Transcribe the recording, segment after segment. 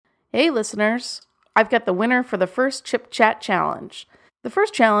Hey listeners, I've got the winner for the first Chip Chat Challenge. The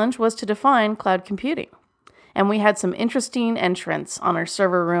first challenge was to define cloud computing, and we had some interesting entrants on our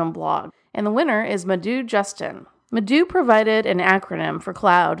server room blog. And the winner is Madhu Justin. Madhu provided an acronym for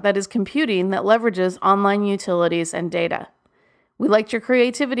cloud that is computing that leverages online utilities and data. We liked your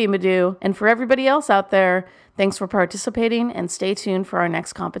creativity, Madhu, and for everybody else out there, thanks for participating and stay tuned for our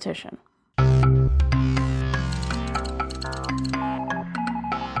next competition.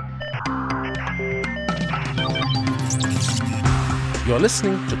 You're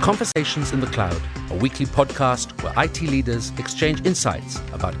listening to Conversations in the Cloud, a weekly podcast where IT leaders exchange insights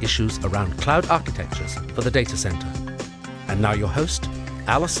about issues around cloud architectures for the data center. And now your host,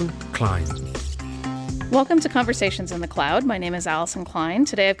 Alison Klein. Welcome to Conversations in the Cloud. My name is Alison Klein.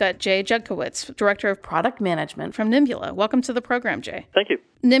 Today I've got Jay Judkowitz, Director of Product Management from Nimbula. Welcome to the program, Jay. Thank you.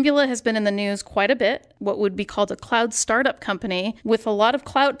 Nimbula has been in the news quite a bit, what would be called a cloud startup company with a lot of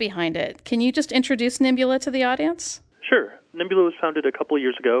clout behind it. Can you just introduce Nimbula to the audience? Sure. Nimbula was founded a couple of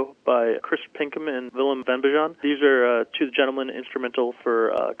years ago by Chris Pinkham and Willem van Bejan. These are two gentlemen instrumental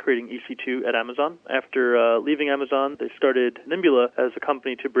for creating EC2 at Amazon. After leaving Amazon, they started Nimbula as a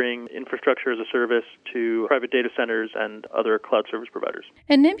company to bring infrastructure as a service to private data centers and other cloud service providers.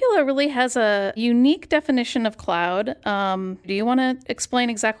 And Nimbula really has a unique definition of cloud. Do you want to explain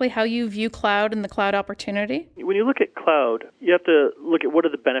exactly how you view cloud and the cloud opportunity? When you look at cloud, you have to look at what are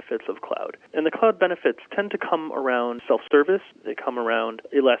the benefits of cloud. And the cloud benefits tend to come around self-service. They come around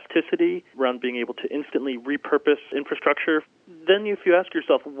elasticity, around being able to instantly repurpose infrastructure. Then if you ask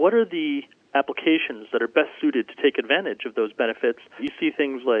yourself, what are the applications that are best suited to take advantage of those benefits, you see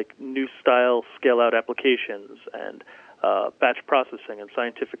things like new style scale-out applications and batch processing and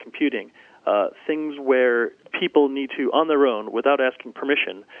scientific computing, things where people need to, on their own, without asking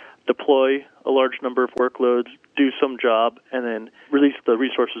permission, deploy a large number of workloads, do some job, and then release the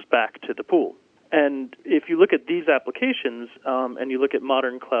resources back to the pool. And if you look at these applications and you look at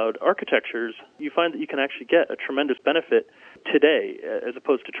modern cloud architectures, you find that you can actually get a tremendous benefit today as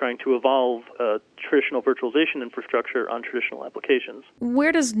opposed to trying to evolve traditional virtualization infrastructure on traditional applications.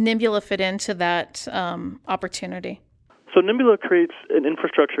 Where does Nimbula fit into that opportunity? So Nimbula creates an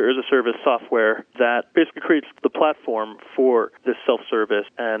infrastructure as a service software that basically creates the platform for this self-service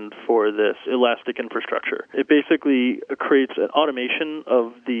and for this elastic infrastructure. It basically creates an automation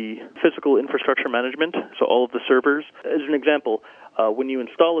of the physical infrastructure management, so all of the servers. As an example, when you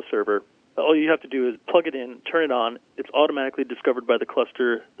install a server, all you have to do is plug it in, turn it on. It's automatically discovered by the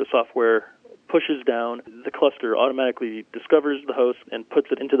cluster. The software pushes down, the cluster automatically discovers the host and puts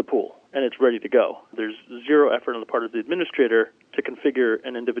it into the pool, and it's ready to go. There's zero effort on the part of the administrator to configure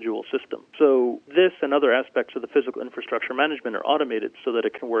an individual system. So this and other aspects of the physical infrastructure management are automated so that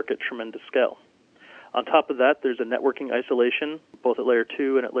it can work at tremendous scale. On top of that, there's a networking isolation, both at layer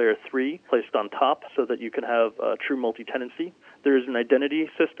 2 and at layer 3, placed on top so that you can have true multi-tenancy. There is an identity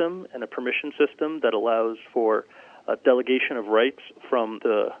system and a permission system that allows for a delegation of rights from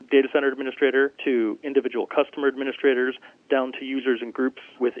the data center administrator to individual customer administrators down to users and groups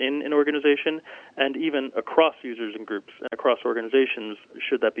within an organization and even across users and groups and across organizations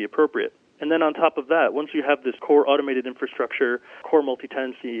should that be appropriate. And then on top of that, once you have this core automated infrastructure, core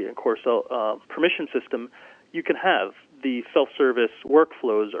multi-tenancy, and core permission system, you can have the self-service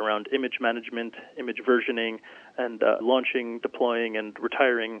workflows around image management, image versioning, and launching, deploying, and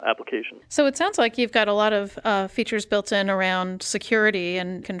retiring applications. So it sounds like you've got a lot of features built in around security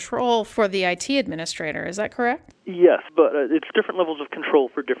and control for the IT administrator. Is that correct? Yes, but it's different levels of control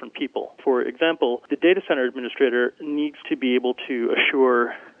for different people. For example, the data center administrator needs to be able to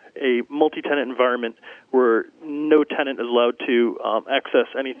assure a multi-tenant environment where no tenant is allowed to access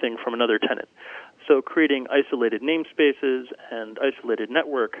anything from another tenant. So creating isolated namespaces and isolated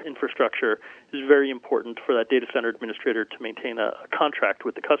network infrastructure is very important for that data center administrator to maintain a contract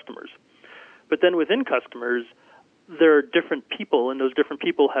with the customers. But then within customers, there are different people, and those different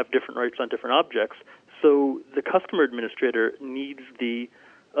people have different rights on different objects. So the customer administrator needs the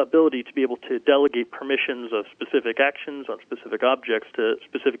ability to be able to delegate permissions of specific actions on specific objects to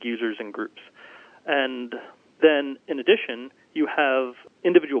specific users and groups. And then, in addition, you have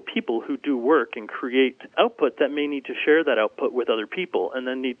individual people who do work and create output that may need to share that output with other people and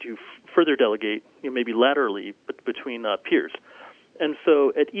then need to further delegate, maybe laterally between peers. And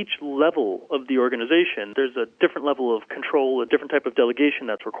so at each level of the organization, there's a different level of control, a different type of delegation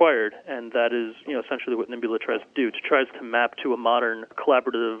that's required, and that is essentially what Nimbula tries to do, tries to map to a modern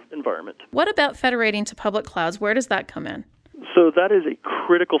collaborative environment. What about federating to public clouds? Where does that come in? So that is a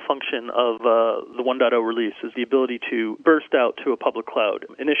critical function of the 1.0 release, is the ability to burst out to a public cloud.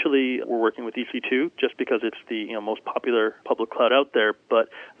 Initially, we're working with EC2 just because it's the most popular public cloud out there, but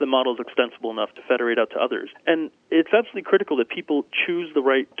the model is extensible enough to federate out to others. And it's absolutely critical that people choose the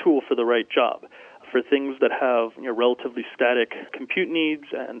right tool for the right job. For things that have relatively static compute needs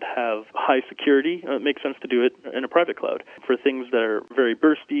and have high security, it makes sense to do it in a private cloud. For things that are very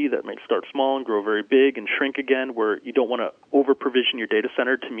bursty, that may start small and grow very big and shrink again, where you don't want to over-provision your data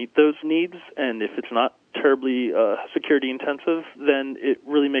center to meet those needs, and if it's not terribly security intensive, then it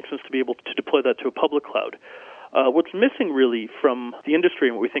really makes sense to be able to deploy that to a public cloud. What's missing really from the industry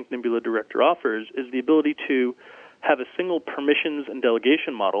and what we think Nebula Director offers is the ability to have a single permissions and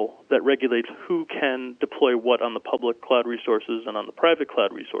delegation model that regulates who can deploy what on the public cloud resources and on the private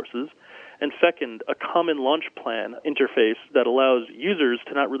cloud resources. And second, a common launch plan interface that allows users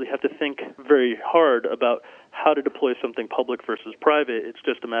to not really have to think very hard about how to deploy something public versus private. It's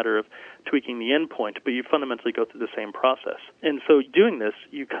just a matter of tweaking the endpoint, but you fundamentally go through the same process. And so doing this,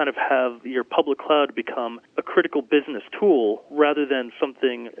 you kind of have your public cloud become a critical business tool rather than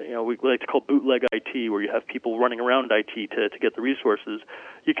something we like to call bootleg IT, where you have people running around IT to get the resources.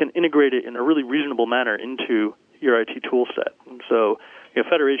 You can integrate it in a really reasonable manner into your IT tool set. And so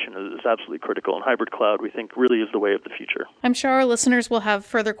federation is absolutely critical, and hybrid cloud, we think, really is the way of the future. I'm sure our listeners will have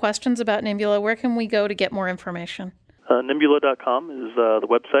further questions about Nebula. Where can we go to get more information? Nebula.com is the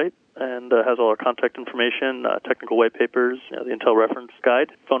website, and has all our contact information, technical white papers, the Intel reference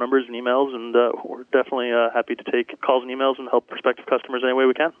guide, phone numbers and emails, and we're definitely happy to take calls and emails and help prospective customers any way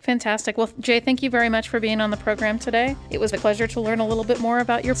we can. Fantastic. Well, Jay, thank you very much for being on the program today. It was a pleasure to learn a little bit more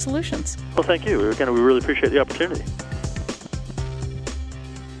about your solutions. Well, thank you. Again, we really appreciate the opportunity.